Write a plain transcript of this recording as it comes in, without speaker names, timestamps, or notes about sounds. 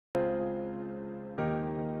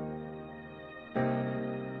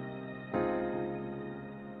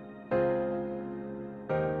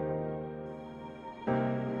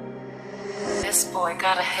This boy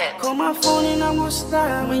got a hit. Call my phone and I'm gonna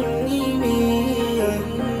slide when you need me.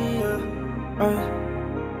 I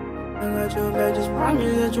got your back, just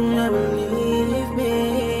promise that you'll never leave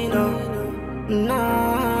me. No.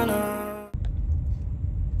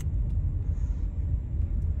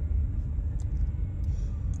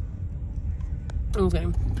 Okay,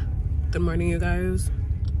 good morning, you guys.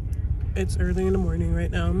 It's early in the morning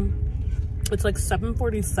right now. It's like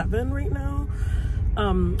 7:47 right now.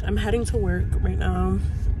 I'm heading to work right now.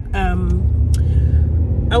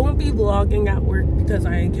 I won't be vlogging at work because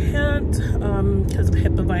I can't, because of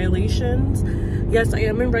HIPAA violations. Yes, I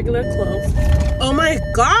am in regular clothes. Oh my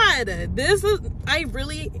god, I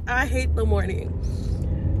hate the morning.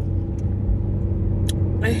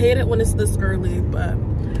 I hate it when it's this early, but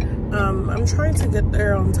I'm trying to get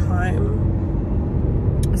there on time.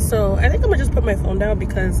 So I think I'm gonna just put my phone down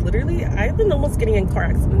because literally I've been almost getting in car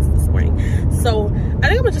accidents this morning. So I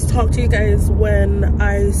think I'm gonna just talk to you guys when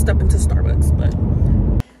I step into Starbucks. But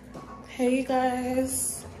hey you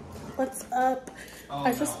guys, what's up?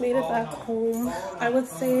 I just made it back home, I would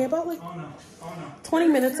say about like 20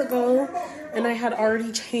 minutes ago, and I had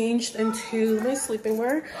already changed into my sleeping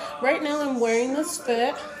wear. Right now I'm wearing this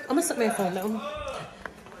fit. I'm gonna set my phone down.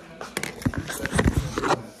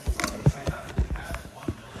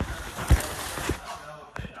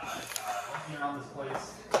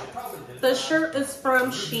 The shirt is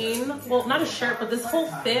from Sheen. Well, not a shirt, but this whole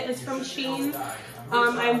fit is from Sheen.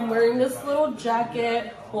 I'm wearing this little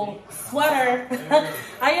jacket, well, sweater.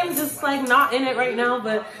 I am just like not in it right now,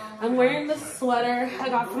 but I'm wearing this sweater I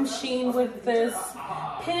got from Sheen with this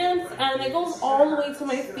pants, and it goes all the way to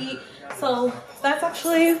my feet. So that's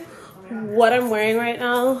actually what I'm wearing right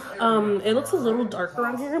now. It looks a little darker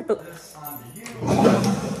on here, but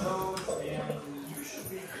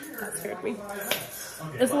that scared me.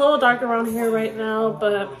 It's a little dark around here right now,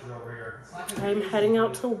 but I'm heading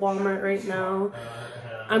out to Walmart right now.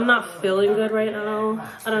 I'm not feeling good right now.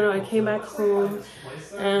 I don't know, I came back home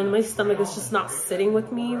and my stomach is just not sitting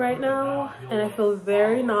with me right now, and I feel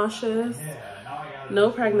very nauseous. No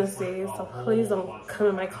pregnancy, so please don't come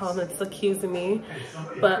in my comments accusing me.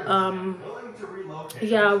 But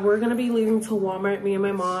yeah, we're gonna be leaving to Walmart, me and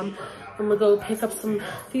my mom. I'm gonna go pick up some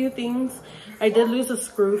few things. I did lose a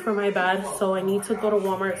screw for my bed, so I need to go to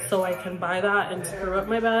Walmart so I can buy that and screw up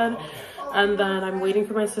my bed. And then I'm waiting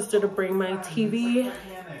for my sister to bring my TV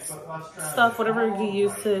stuff, whatever you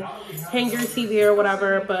use to hang your TV or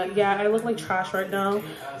whatever. But yeah, I look like trash right now.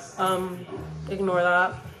 Ignore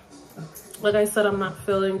that. Like I said, I'm not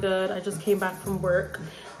feeling good. I just came back from work,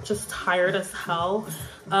 just tired as hell.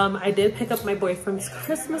 I did pick up my boyfriend's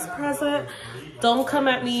Christmas present. Don't come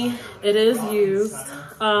at me, it is used.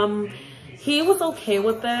 He was okay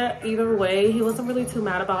with it either way. He wasn't really too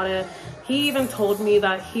mad about it. He even told me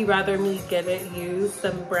that he'd rather me get it used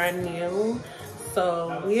than brand new.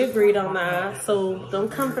 So we agreed on that. So don't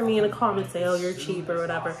come for me in a comment and say, oh, you're cheap or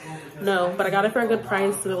whatever. No, but I got it for a good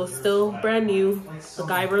price and it was still brand new. The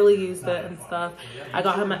guy really used it and stuff. I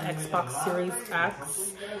got him an Xbox Series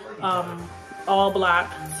X, all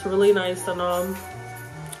black. It's really nice.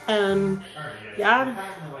 And yeah,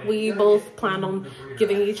 we both plan on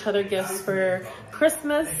giving each other gifts for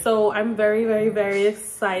Christmas. So I'm very, very, very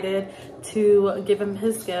excited to give him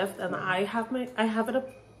his gift. And I have it up,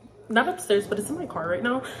 not upstairs, but it's in my car right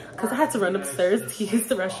now because I had to run upstairs to use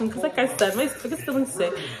the restroom because like I said, my stomach is feeling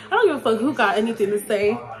sick. I don't give a fuck who got anything to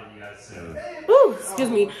say, ooh, excuse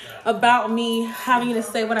me, about me having to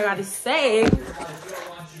say what I gotta say.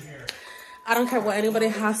 I don't care what anybody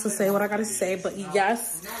has to say, what I gotta say, but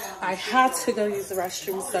yes, I had to go use the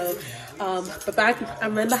restroom. So but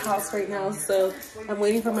I'm in the house right now, so I'm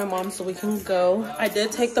waiting for my mom so we can go. I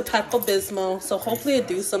did take the Pepto-Bismol, so hopefully it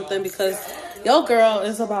do something because your girl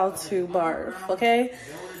is about to barf, okay?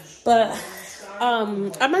 But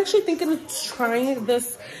I'm actually thinking of trying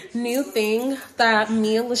this new thing that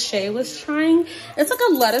Mia Lachey was trying. It's like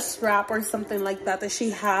a lettuce wrap or something like that that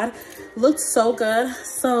she had. Looks so good.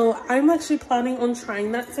 So I'm actually planning on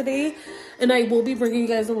trying that today, and I will be bringing you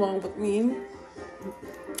guys along with me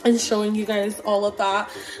and showing you guys all of that.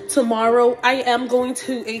 Tomorrow I am going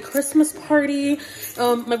to a Christmas party.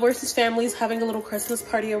 My boyfriend's family is having a little Christmas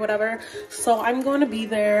party or whatever, so I'm going to be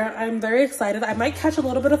there. I'm very excited. I might catch a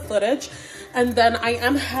little bit of footage. And then I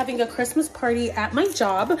am having a Christmas party at my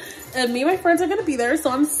job, and me and my friends are gonna be there, so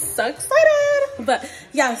I'm so excited. But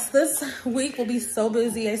yes, this week will be so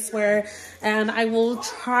busy, I swear, and I will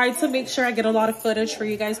try to make sure I get a lot of footage for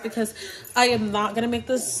you guys because I am not gonna make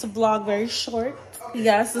this vlog very short.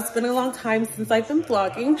 Yes, it's been a long time since I've been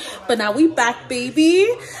vlogging, but now we back, baby.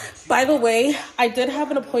 By the way, I did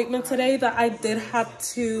have an appointment today that I did have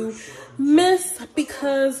to miss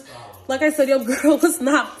because, like I said, your girl was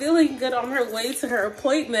not feeling good on her way to her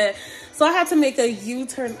appointment. So I had to make a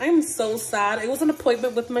U-turn. I'm so sad. It was an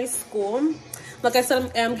appointment with my school. Like I said,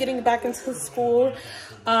 I'm getting back into school.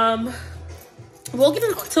 We'll get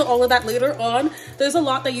into all of that later on. There's a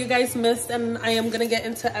lot that you guys missed and I am gonna get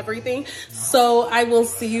into everything. So I will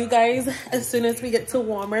see you guys as soon as we get to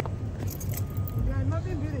Walmart.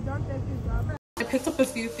 I picked up a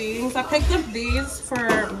few things. I picked up these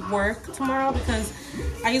for work tomorrow because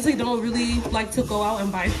I usually don't really like to go out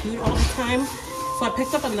and buy food all the time. So I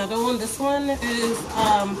picked up another one. This one is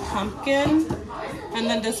pumpkin, and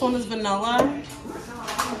then this one is vanilla.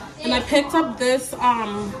 And I picked up this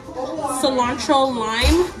cilantro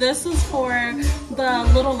lime. This is for the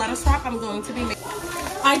little lettuce wrap I'm going to be making.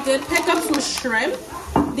 I did pick up some shrimp.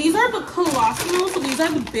 These are the colossal, so these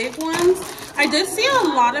are the big ones. I did see a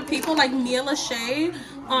lot of people like Mia Lachey,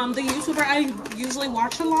 the YouTuber I usually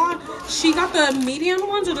watch a lot. She got the medium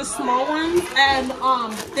ones or the small ones, and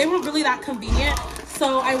they weren't really that convenient.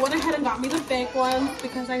 So I went ahead and got me the big ones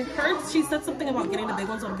because I heard she said something about getting the big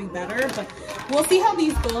ones would be better, but we'll see how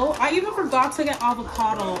these go. I even forgot to get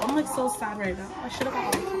avocado. I'm like so sad right now. I should have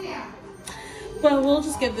got avocado. But we'll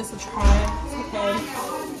just give this a try. It's okay.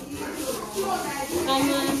 And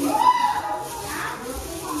then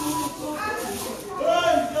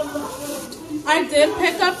I did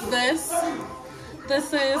pick up this.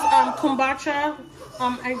 This is kombucha.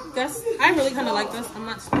 I guess I really kind of like this. I'm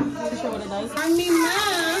not really sure what it does. Mima.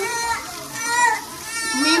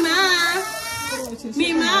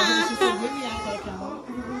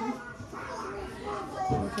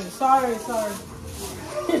 Okay, sorry.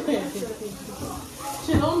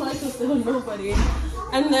 She don't like to steal nobody.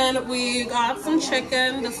 And then we got some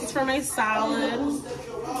chicken. This is for my salad.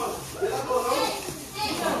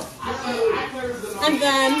 And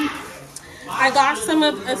then I got some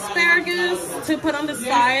of asparagus to put on the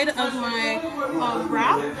side of my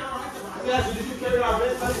wrap.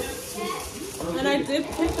 And I did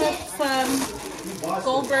pick up some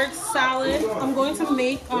Goldberg salad. I'm going to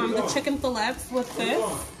make the chicken fillets with this.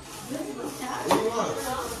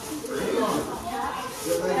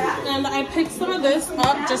 And I picked some of this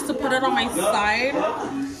up just to put it on my side.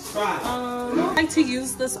 I like to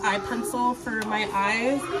use this eye pencil for my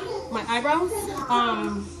eyes, my eyebrows.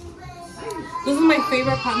 This is my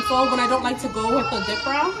favorite pencil when I don't like to go with the dip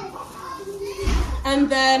brow. And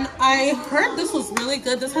then I heard this was really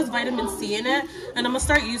good. This has vitamin C in it, and I'm gonna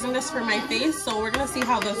start using this for my face. So we're gonna see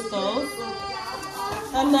how this goes.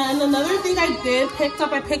 And then another thing I did pick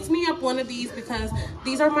up, I picked me up one of these because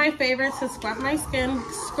these are my favorites to scrub my skin.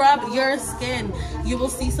 Scrub your skin. You will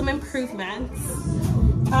see some improvements.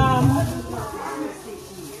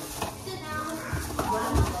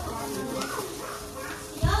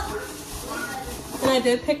 And I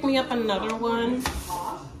did pick me up another one.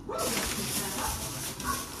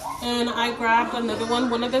 And I grabbed another one.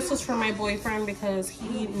 One of this is for my boyfriend because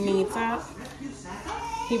he needs it.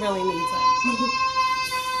 He really needs it.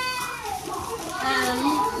 And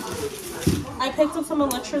I picked up some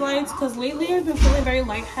electrolytes because lately I've been feeling very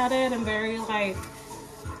lightheaded and very like,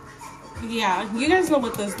 yeah, you guys know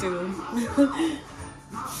what this do.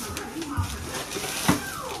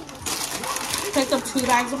 Picked up 2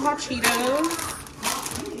 bags of hot Cheetos.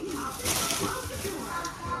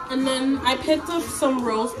 And then I picked up some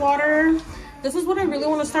rose water. This is what I really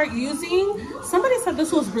want to start using. Somebody said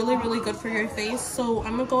this was really, really good for your face, so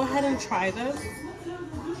I'm gonna go ahead and try this.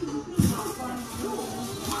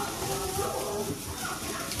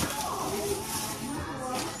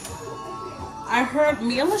 I heard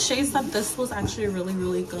Mia Lachey said this was actually really,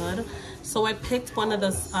 really good. So I picked one of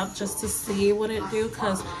this up just to see what it do,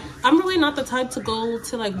 because I'm really not the type to go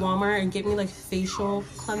to like Walmart and get me like facial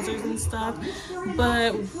cleansers and stuff.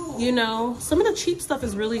 But you know, some of the cheap stuff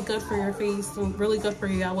is really good for your face and really good for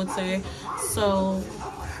you, I would say. So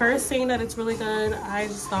her saying that it's really good, I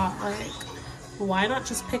just thought like, why not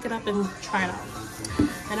just pick it up and try it out?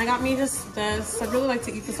 And I got me just this. I really like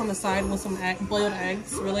to eat this on the side with some boiled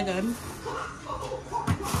eggs. Really good.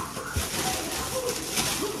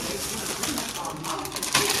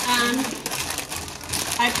 And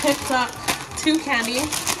I picked up 2 candy,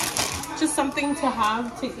 just something to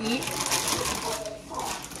have to eat.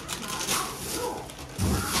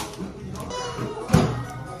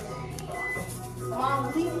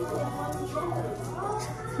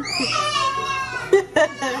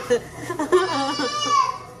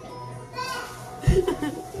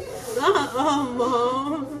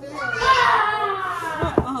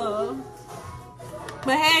 Mom.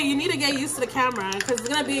 But hey, you need to get used to the camera because it's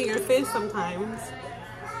gonna be in your face sometimes.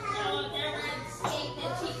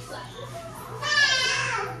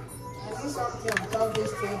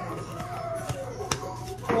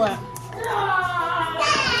 What?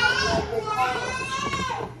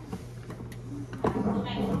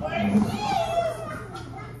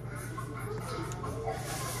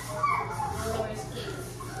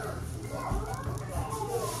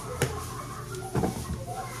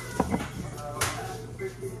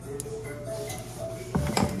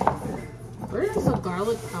 Where is the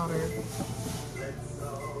garlic powder?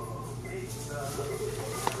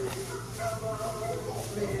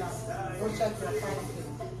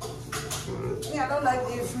 Yeah, I don't like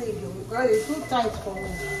this video because it's too tight for me.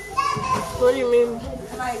 What do you mean?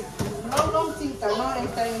 Like, no long teeth are not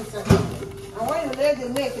entering inside. And when you lay the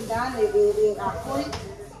neck down, they are pulling.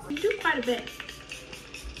 You do quite a bit.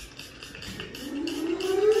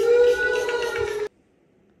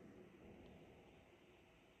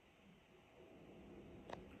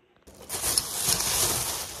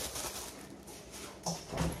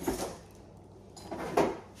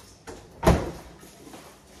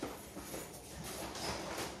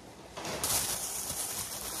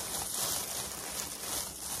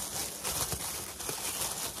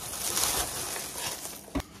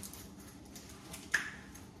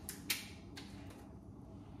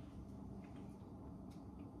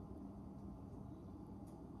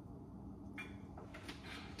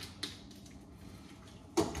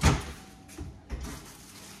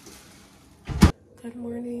 Good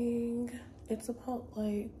morning. It's about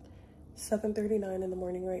like 7:39 in the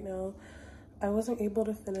morning right now. I wasn't able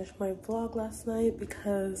to finish my vlog last night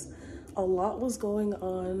because a lot was going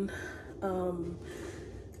on.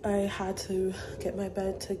 I had to get my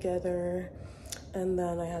bed together and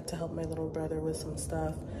then I had to help my little brother with some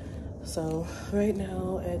stuff. So right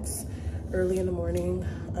now it's early in the morning.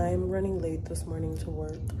 I'm running late this morning to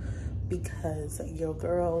work because your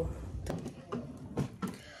girl.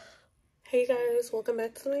 Hey guys, welcome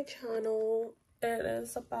back to my channel. It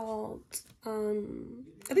is about I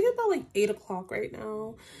think it's about like 8 o'clock right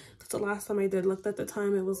now because the last time I did looked at the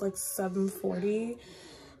time, it was like 7:40.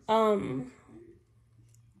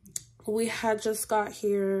 We had just got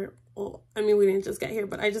here. Well, I mean, we didn't just get here,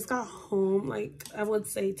 but I just got home like I would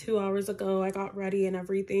say 2 hours ago. I got ready and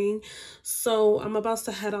everything, so I'm about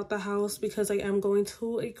to head out the house because I am going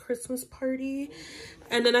to a Christmas party,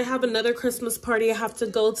 and then I have another Christmas party I have to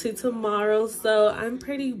go to tomorrow, so I'm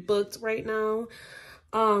pretty booked right now.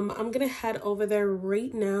 I'm gonna head over there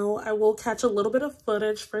right now. I will catch a little bit of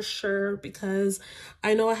footage for sure because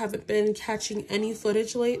I know I haven't been catching any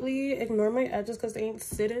footage lately. Ignore my edges because they ain't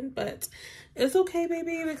sitting, but it's okay,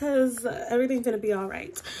 baby, because everything's gonna be all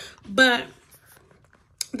right. But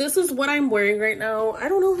this is what I'm wearing right now. I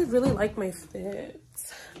don't know if I really like my fit.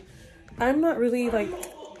 I'm not really like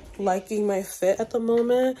liking my fit at the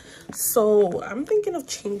moment, so I'm thinking of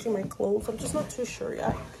changing my clothes. I'm just not too sure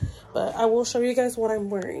yet, but I will show you guys what I'm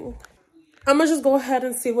wearing. I'm gonna just go ahead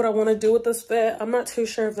and see what I want to do with this fit. I'm not too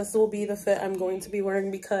sure if this will be the fit I'm going to be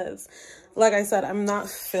wearing because, like I said, I'm not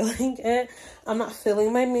feeling it. I'm not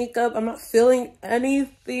feeling my makeup. I'm not feeling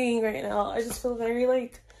anything right now. I just feel very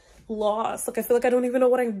like lost. Like I feel like I don't even know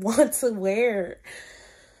what I want to wear.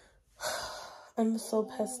 I'm so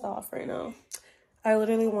pissed off right now. I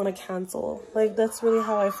literally want to cancel. Like, that's really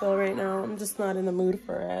how I feel right now. I'm just not in the mood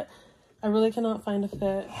for it. I really cannot find a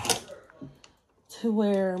fit to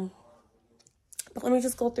wear. But let me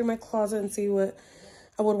just go through my closet and see what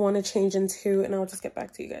I would want to change into, and I'll just get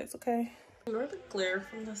back to you guys, okay? Ignore the glare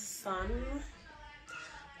from the sun.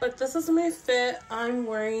 But this is my fit. I'm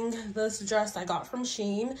wearing this dress I got from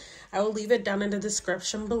Shein. I will leave it down in the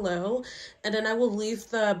description below. And then I will leave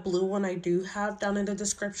the blue one I do have down in the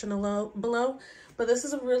description below. But this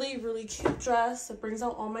is a really, really cute dress. It brings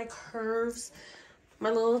out all my curves, my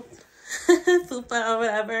little fupa or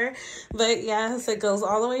whatever. But yes, it goes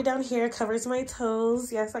all the way down here, covers my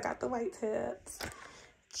toes. Yes, I got the white tips.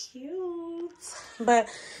 Cute. But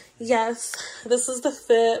yes, this is the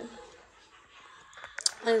fit.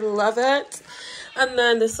 I love it. And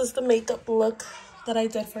then this is the makeup look that I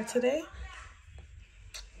did for today.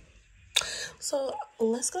 So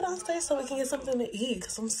let's go downstairs so we can get something to eat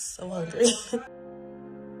because I'm so hungry.